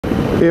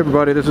Hey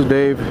everybody, this is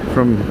Dave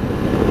from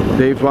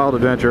Dave's Wild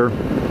Adventure.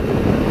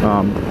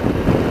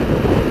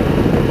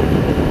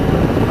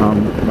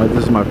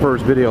 This is my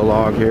first video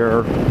log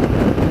here.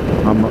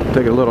 I'm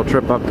taking a little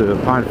trip up to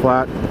Pine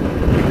Flat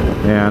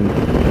and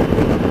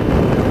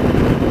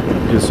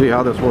just see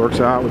how this works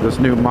out with this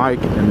new mic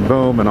and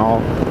boom and all.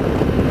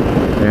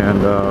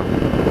 And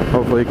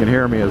hopefully you can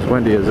hear me as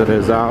windy as it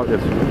is out.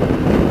 It's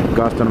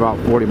gusting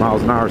about 40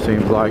 miles an hour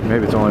seems like.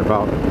 Maybe it's only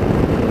about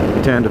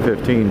 10 to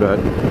 15, but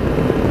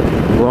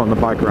blowing the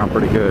bike around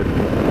pretty good.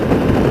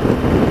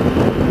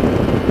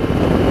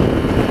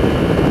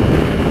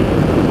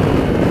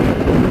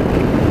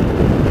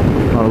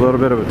 On a little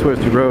bit of a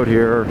twisty road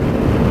here.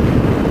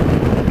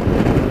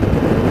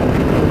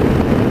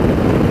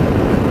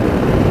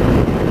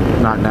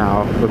 Not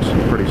now, looks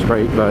pretty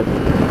straight, but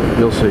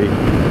you'll see.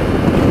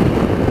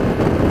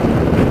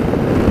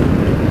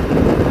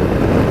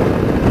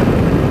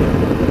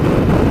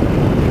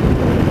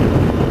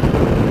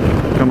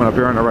 Coming up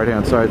here on the right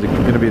hand side is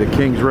going to be the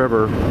Kings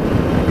River.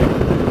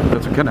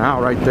 That's a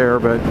canal right there,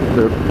 but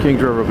the Kings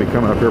River will be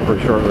coming up here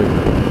pretty shortly.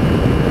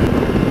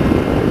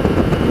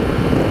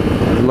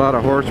 There's a lot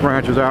of horse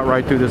ranches out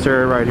right through this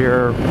area right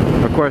here,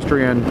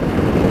 equestrian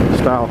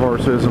style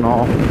horses and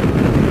all.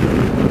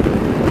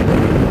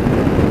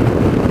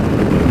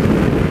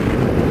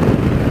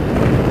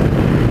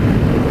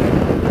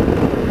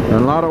 And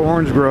a lot of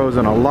orange groves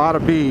and a lot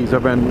of bees.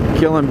 I've been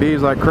killing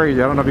bees like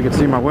crazy. I don't know if you can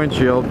see my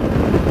windshield,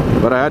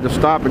 but I had to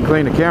stop and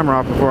clean the camera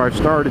off before I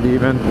started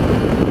even.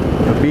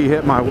 The bee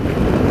hit my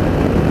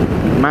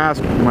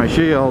mask, my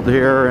shield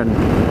here, and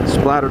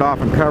splattered off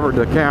and covered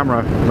the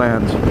camera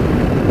lens.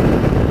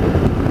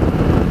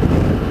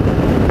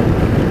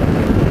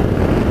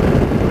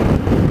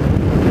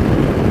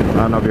 I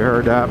don't know if you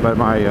heard that, but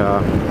my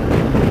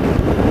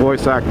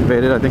voice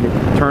activated. I think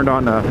it turned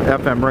on the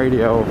FM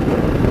radio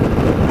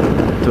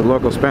to the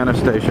local Spanish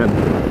station.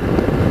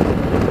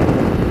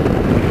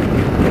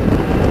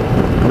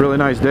 Really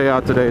nice day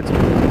out today. It's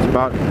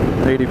about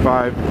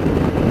 85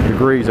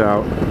 degrees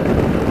out.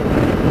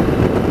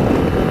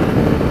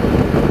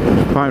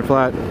 Pine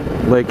Flat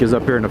Lake is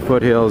up here in the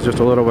foothills, just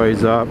a little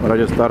ways up, but I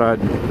just thought I'd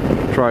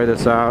try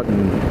this out,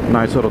 and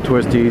nice little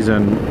twisties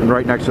and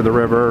right next to the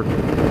river,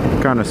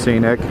 kind of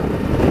scenic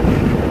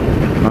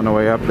on the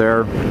way up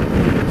there.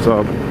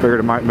 So I figured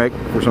it might make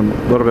for some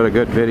little bit of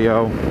good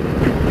video.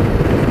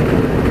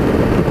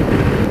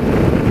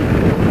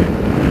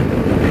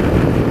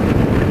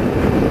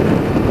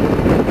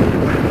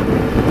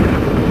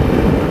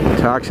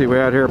 Taxiway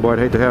out here, boy, I'd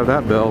hate to have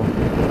that bill.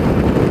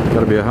 It's got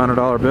to be a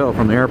 $100 bill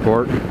from the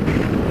airport.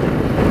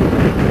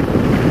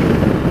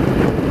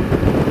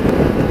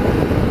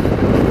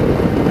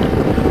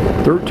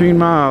 "13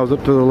 miles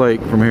up to the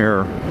lake from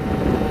here."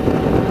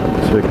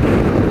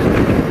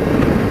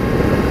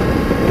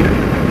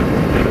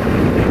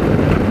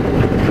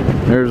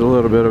 There's a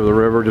little bit of the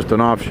river, just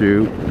an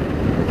offshoot.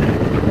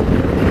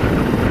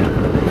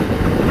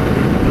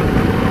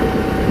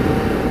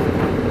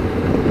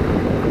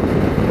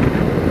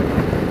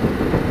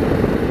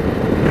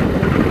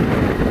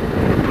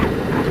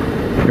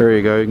 There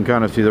you go, you can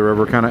kind of see the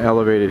river kind of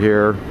elevated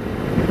here.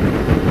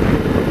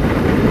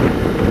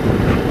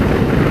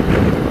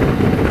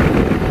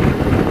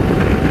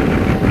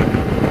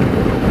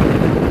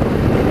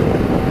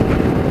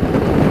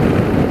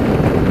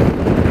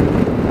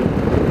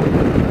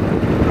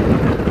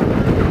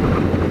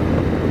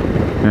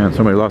 And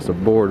somebody lost a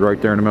board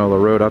right there in the middle of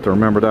the road. I have to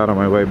remember that on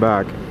my way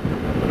back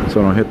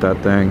so I don't hit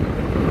that thing.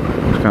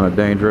 It's kind of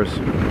dangerous.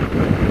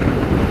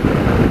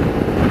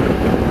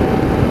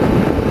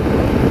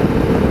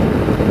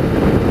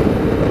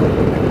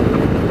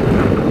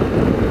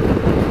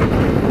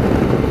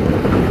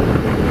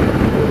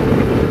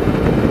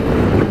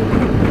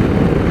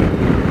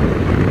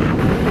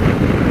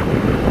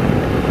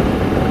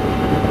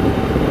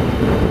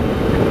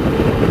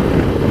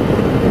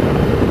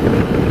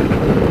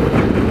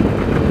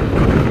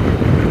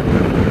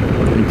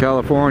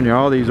 California,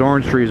 all these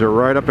orange trees are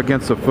right up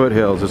against the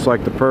foothills. It's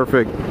like the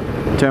perfect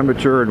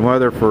temperature and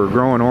weather for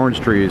growing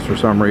orange trees for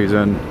some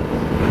reason.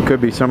 It could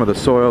be some of the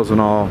soils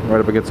and all right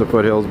up against the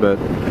foothills, but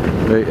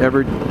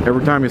every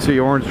time you see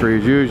orange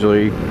trees,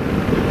 usually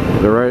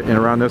they're right in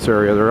around this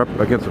area. They're up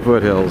against the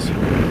foothills.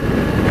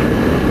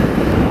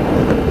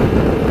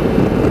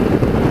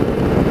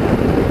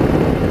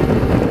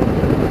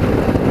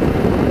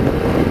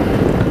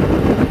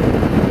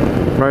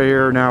 Right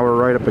here now we're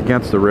right up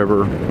against the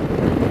river.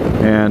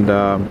 And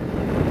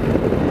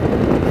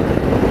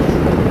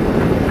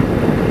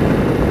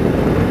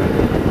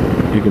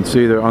you can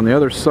see there on the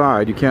other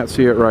side, you can't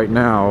see it right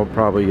now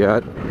probably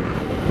yet,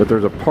 but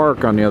there's a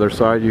park on the other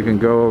side. You can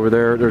go over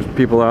there. There's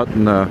people out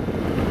in the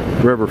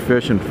river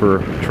fishing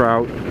for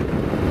trout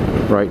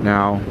right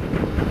now.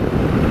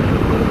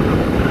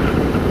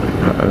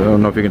 I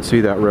don't know if you can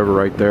see that river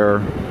right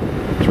there.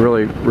 It's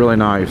really, really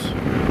nice.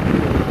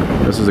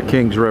 This is the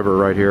Kings River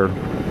right here.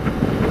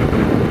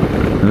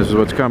 And this is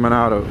what's coming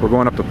out of, we're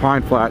going up to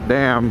Pine Flat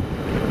Dam,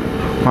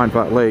 Pine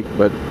Flat Lake,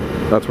 but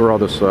that's where all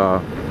this is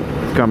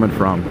coming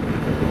from.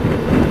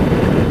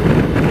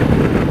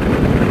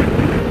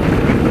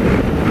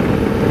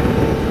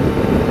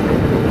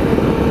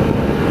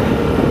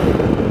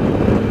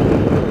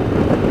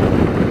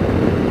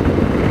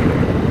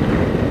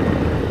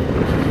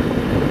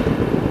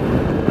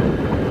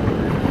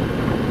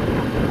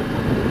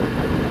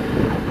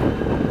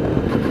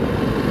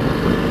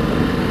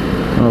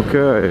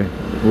 Okay,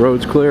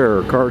 road's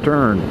clear, car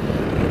turn.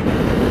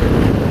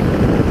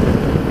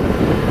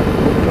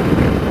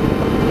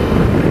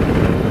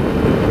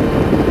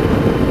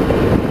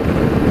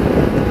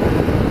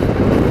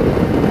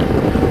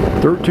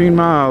 "13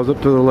 miles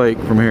up to the lake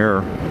from here."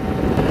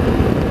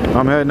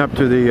 I'm heading up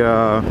to the,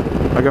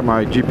 I got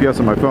my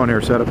GPS on my phone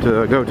here set up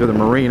to go to the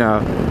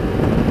marina.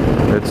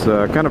 It's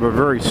kind of a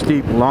very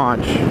steep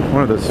launch,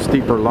 one of the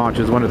steeper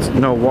launches when it's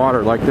no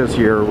water like this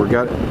year. We've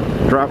got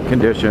drought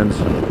conditions.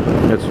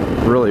 It's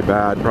really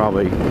bad,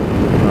 probably.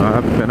 I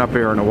haven't been up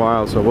here in a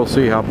while, so we'll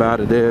see how bad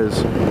it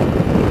is.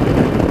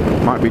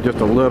 Might be just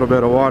a little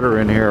bit of water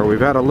in here. We've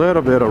had a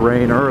little bit of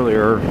rain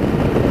earlier,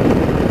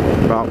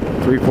 about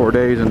 3-4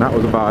 days, and that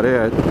was about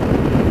it.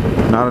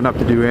 Not enough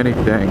to do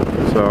anything.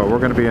 So we're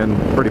going to be in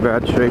pretty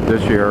bad shape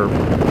this year.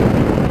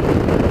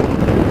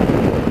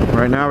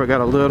 Right now we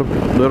got a little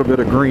bit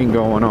of green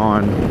going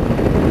on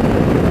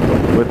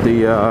with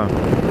the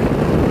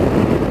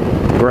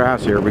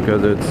grass here,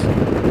 because it's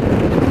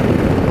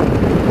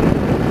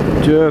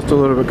just a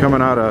little bit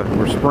coming out of,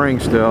 we're spring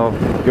still.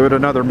 Give it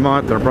another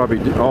month, they're probably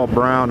all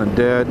brown and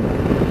dead,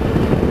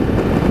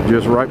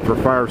 just ripe for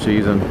fire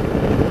season.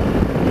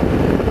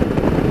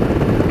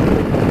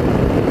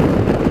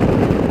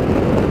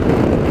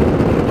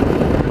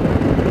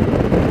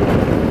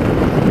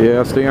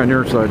 Yeah, stay on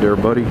your side there,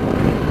 buddy.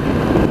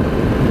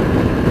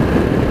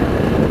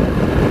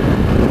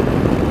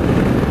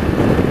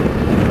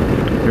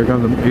 Here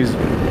comes he's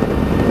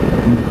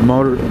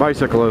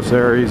bicyclist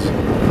there. He's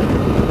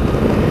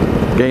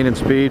gaining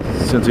speed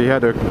since he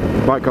had to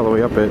bike all the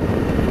way up it.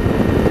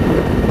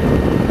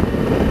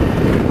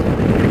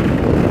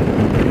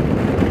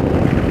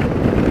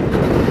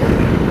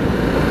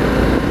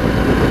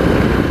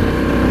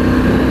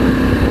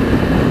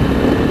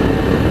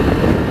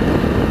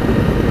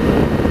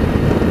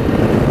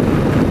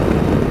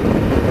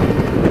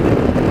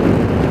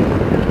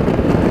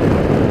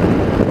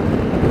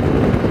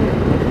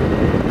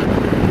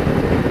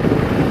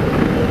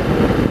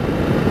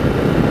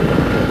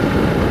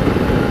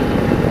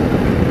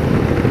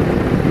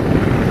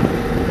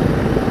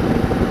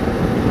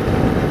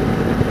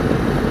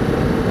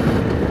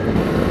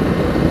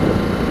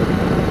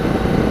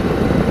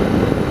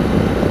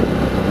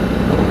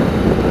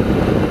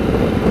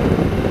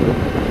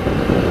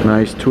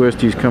 Nice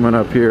twisties coming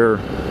up here.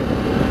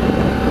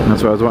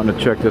 That's why I was wanting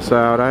to check this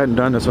out. I hadn't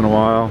done this in a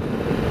while.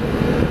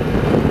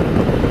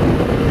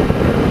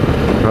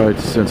 Probably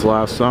since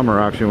last summer,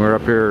 actually. We were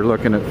up here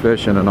looking at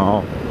fishing and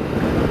all.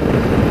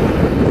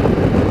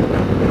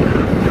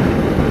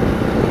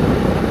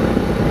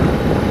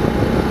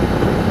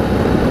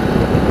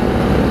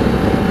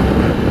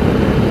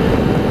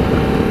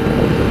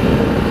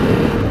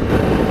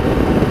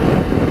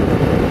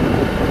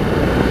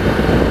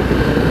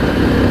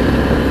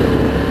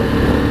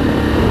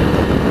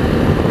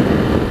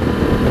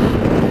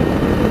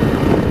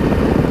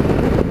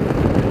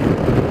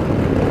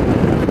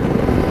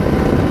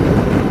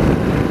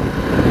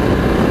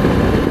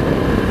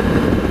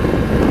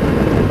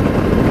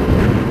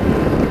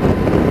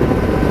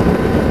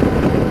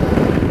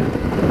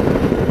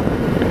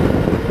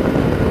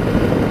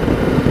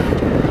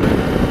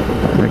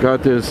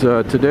 Got this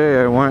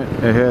today. I went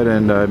ahead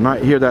and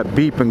might hear that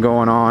beeping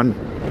going on.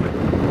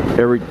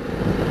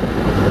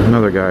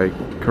 Another guy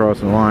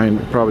crossing the line.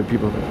 Probably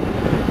people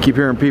keep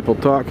hearing people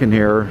talking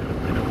here.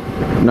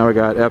 Now we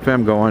got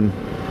FM going,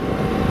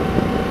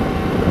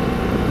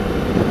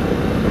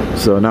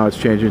 so now it's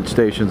changing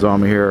stations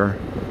on me here.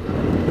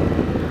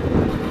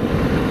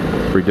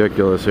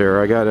 Ridiculous here.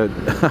 I got a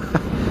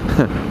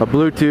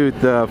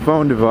Bluetooth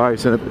phone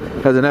device, and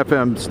it has an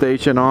FM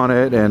station on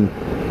it and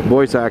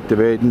voice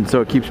activated,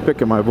 so it keeps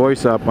picking my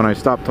voice up when I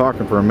stop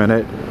talking for a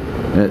minute,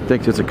 and it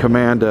thinks it's a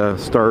command to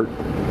start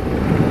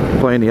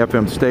playing the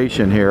FM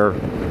station here.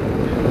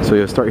 So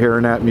you'll start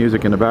hearing that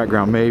music in the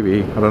background,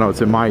 maybe. I don't know,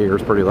 it's in my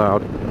ears pretty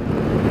loud.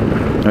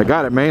 I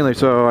got it mainly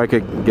so I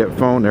could get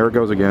phone, there it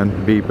goes again,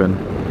 beeping.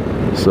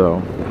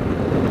 So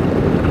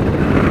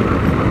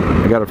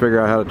I got to figure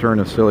out how to turn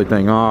this silly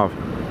thing off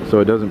so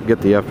it doesn't get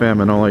the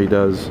FM and only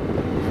does,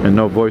 and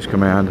no voice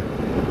command.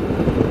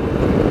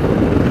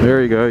 There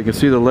you go, you can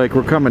see the lake.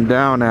 We're coming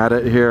down at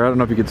it here. I don't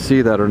know if you can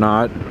see that or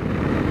not,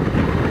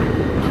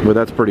 but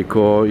that's pretty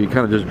cool. You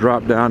kind of just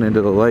drop down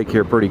into the lake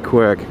here pretty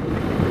quick.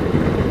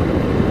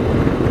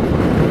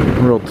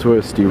 Real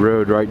twisty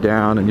road right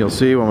down, and you'll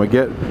see when we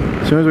get,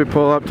 as soon as we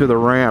pull up to the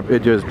ramp,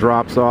 it just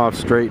drops off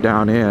straight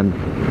down in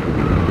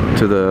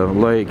to the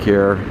lake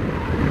here.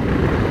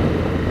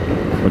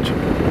 Which,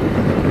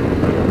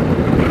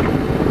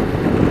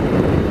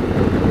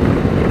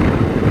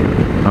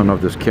 I don't know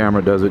if this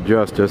camera does it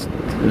justice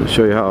to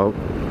show you how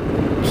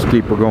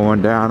steep we're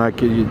going down. I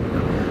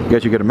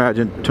guess you could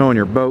imagine towing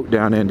your boat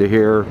down into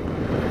here.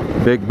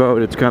 Big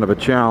boat, it's kind of a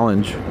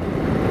challenge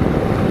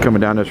coming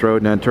down this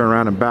road and then turn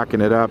around and backing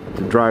it up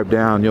to drive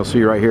down. You'll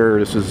see right here,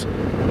 this is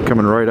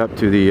coming right up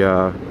to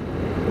the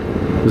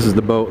this is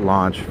the boat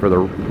launch for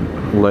the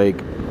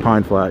lake,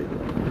 Pine Flat.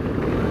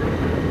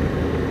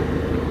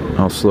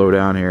 I'll slow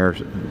down here.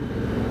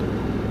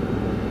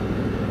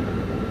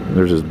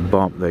 There's this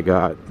bump they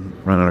got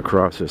running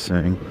across this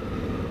thing.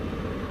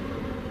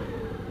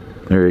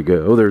 There you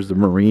go. There's the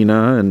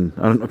marina, and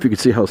I don't know if you can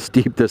see how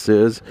steep this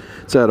is.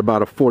 It's at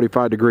about a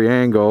 45-degree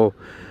angle,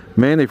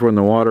 mainly when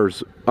the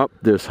water's up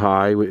this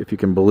high, if you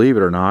can believe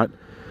it or not.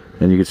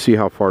 And you can see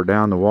how far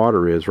down the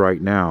water is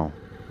right now.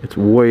 It's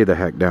way the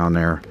heck down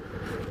there.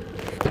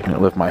 I'm gonna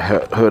lift my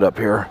hood up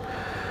here,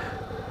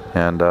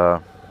 and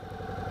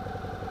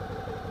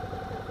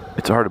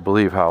it's hard to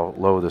believe how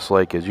low this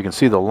lake is. You can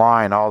see the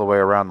line all the way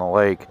around the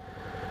lake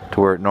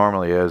to where it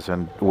normally is,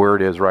 and where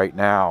it is right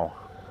now.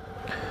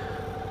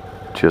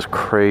 Just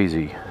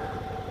crazy.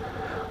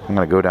 I'm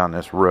gonna go down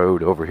this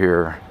road over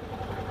here.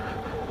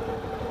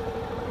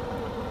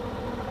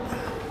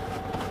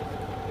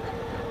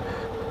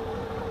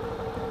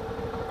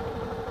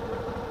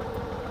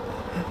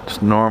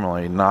 It's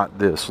normally not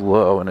this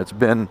low, and it's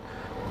been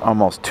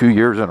almost 2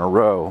 years in a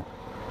row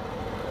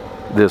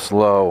this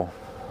low.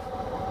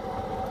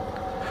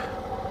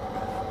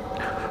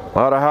 A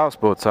lot of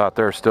houseboats out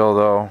there still,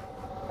 though.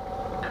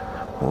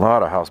 A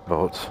lot of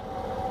houseboats.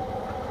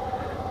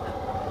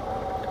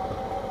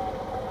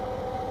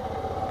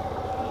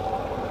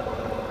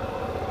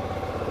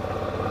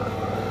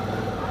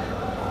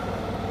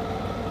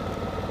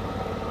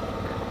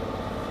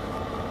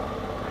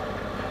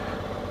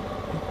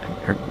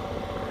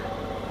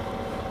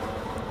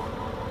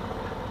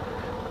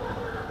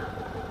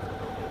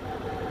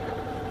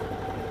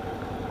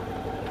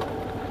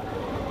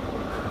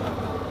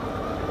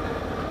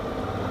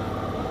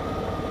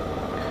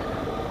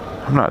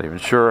 I'm not even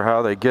sure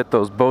how they get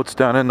those boats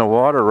down in the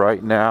water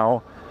right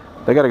now.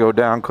 They got to go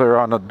down clear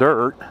on the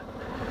dirt.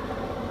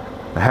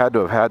 I had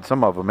to have had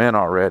some of them in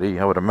already,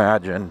 I would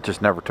imagine.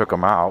 Just never took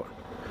them out.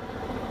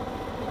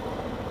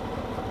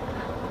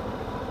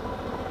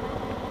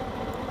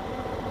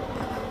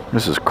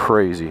 This is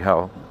crazy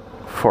how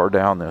far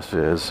down this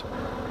is.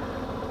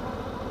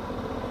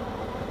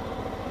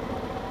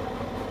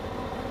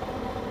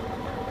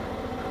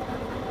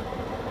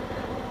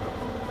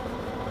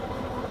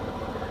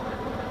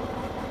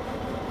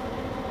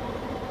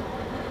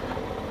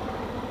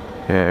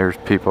 Yeah, there's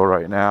people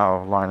right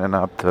now lining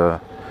up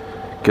to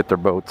get their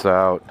boats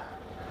out.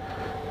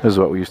 This is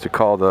what we used to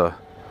call the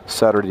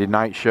Saturday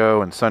night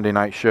show and Sunday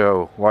night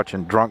show,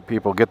 watching drunk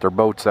people get their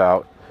boats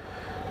out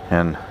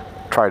and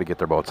try to get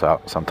their boats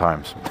out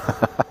sometimes.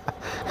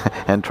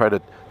 And try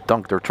to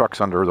dunk their trucks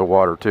under the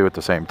water too at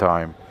the same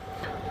time.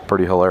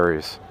 Pretty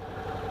hilarious.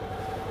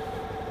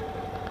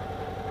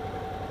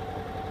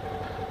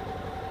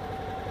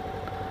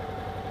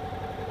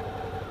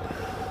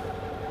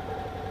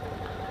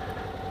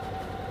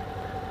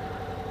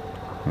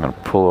 I'm going to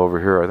pull over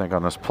here, I think,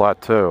 on this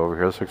plateau over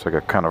here. This looks like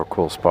a kind of a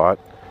cool spot.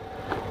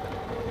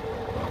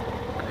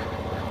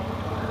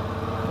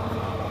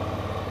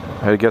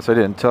 I guess I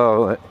didn't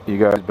tell you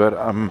guys, but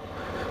I'm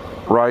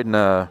riding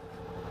a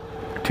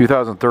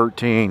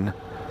 2013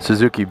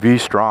 Suzuki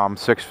V-Strom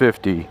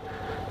 650,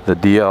 the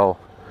DL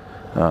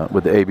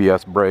with the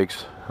ABS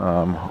brakes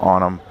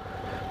on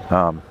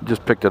them.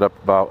 Just picked it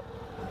up about,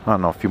 I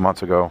don't know, a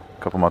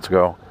couple months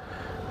ago,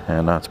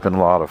 and it's been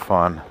a lot of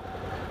fun.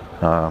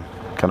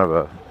 Kind of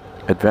a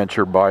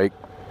adventure bike,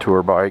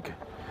 tour bike,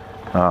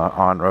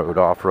 on-road,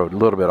 off-road, a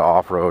little bit of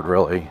off-road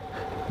really,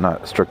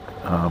 not strict,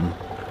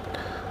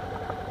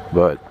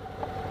 but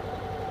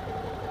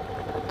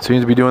it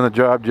seems to be doing the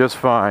job just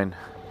fine.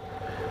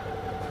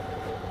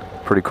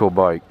 Pretty cool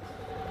bike.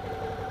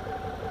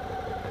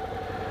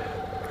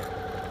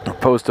 I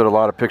posted a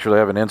lot of pictures. I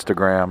have an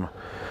Instagram,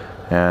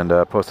 and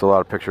posted a lot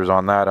of pictures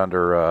on that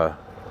under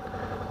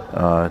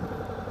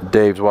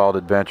Dave's Wild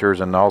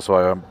Adventures, and also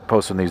I'm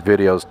posting these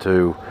videos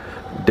to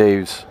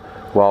Dave's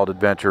Wild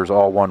Adventures,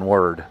 all one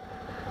word.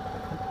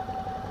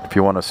 If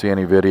you want to see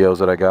any videos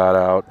that I got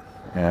out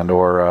and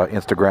or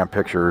Instagram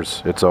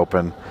pictures, it's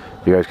open.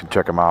 You guys can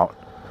check them out.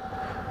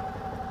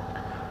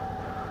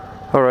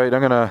 Alright,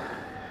 I'm gonna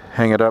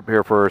hang it up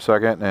here for a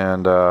second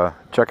and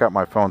check out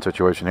my phone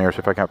situation here, see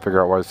if I can't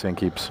figure out why this thing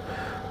keeps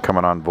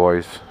coming on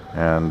voice,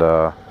 and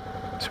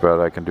see what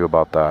I can do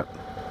about that.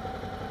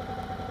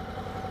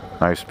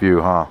 Nice view,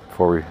 huh?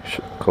 Before we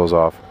close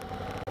off.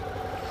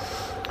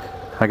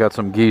 I got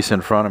some geese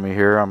in front of me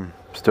here. I'm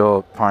still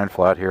at Pine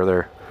Flat here.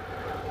 They're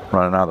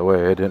running out of the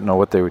way. I didn't know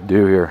what they would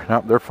do here.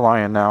 Nope, they're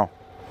flying now.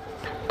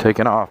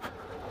 Taking off.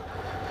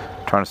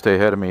 Trying to stay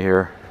ahead of me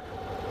here.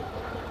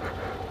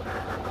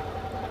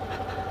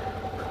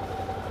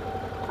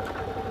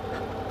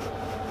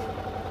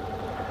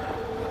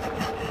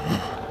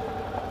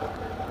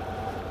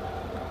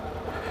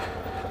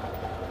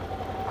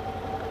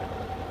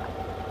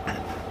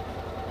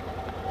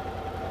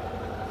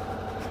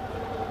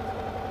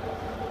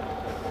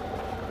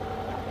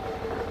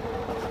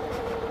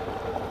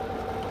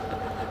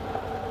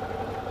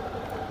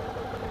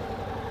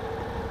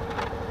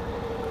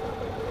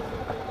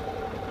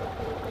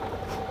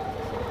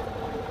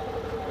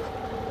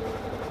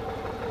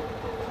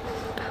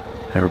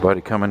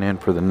 Everybody coming in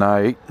for the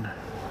night.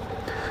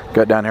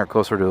 Got down here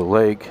closer to the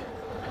lake.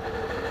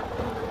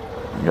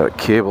 Got a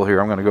cable here.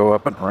 I'm going to go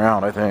up and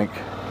around, I think.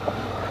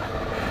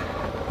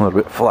 A little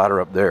bit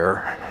flatter up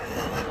there.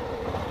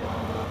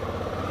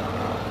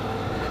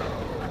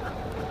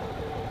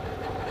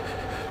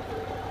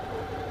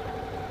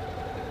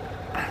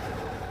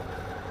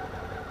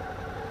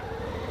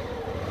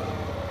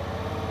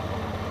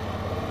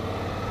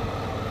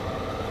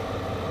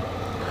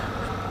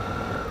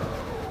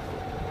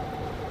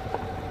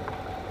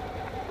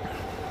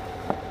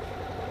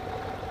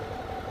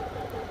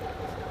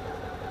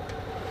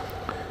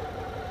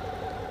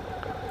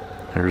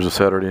 Here's a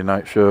Saturday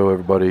night show.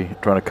 Everybody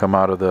trying to come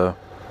out of the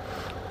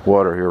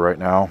water here right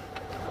now.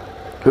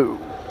 Ooh.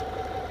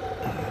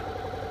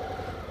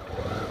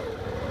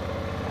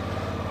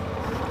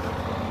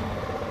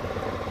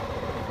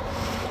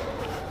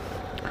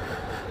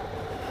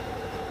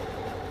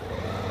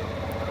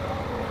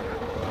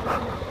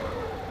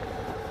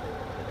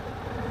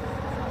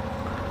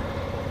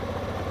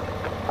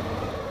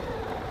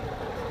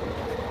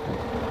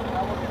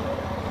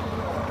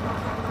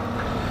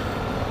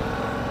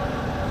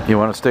 You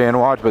want to stay and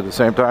watch, but at the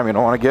same time you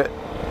don't want to get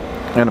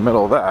in the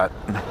middle of that.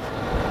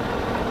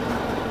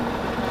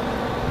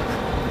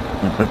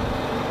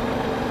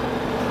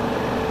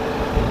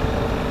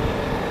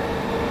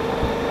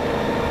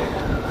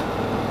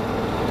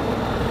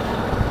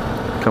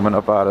 Coming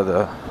up out of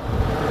the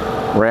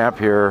ramp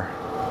here.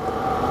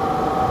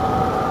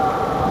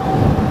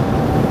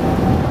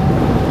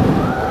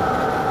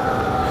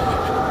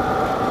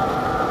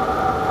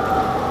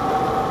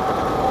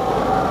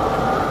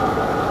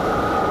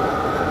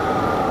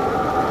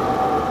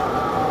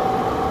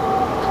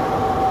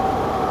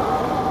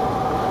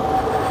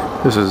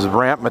 This is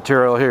ramp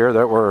material here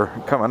that we're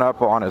coming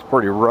up on. Is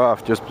pretty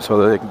rough, just so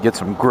that they can get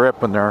some grip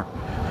when they're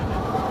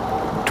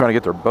trying to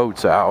get their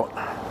boats out.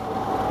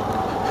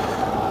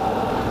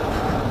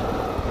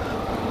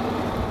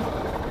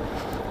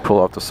 Pull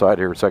off the side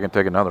here so I can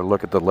take another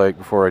look at the lake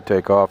before I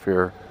take off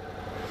here.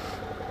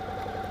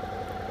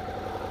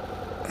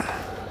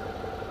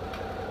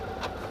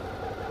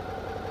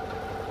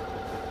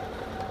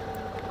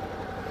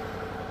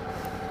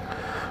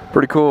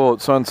 Pretty cool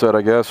at sunset,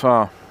 I guess,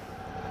 huh?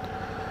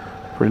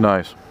 Pretty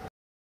nice.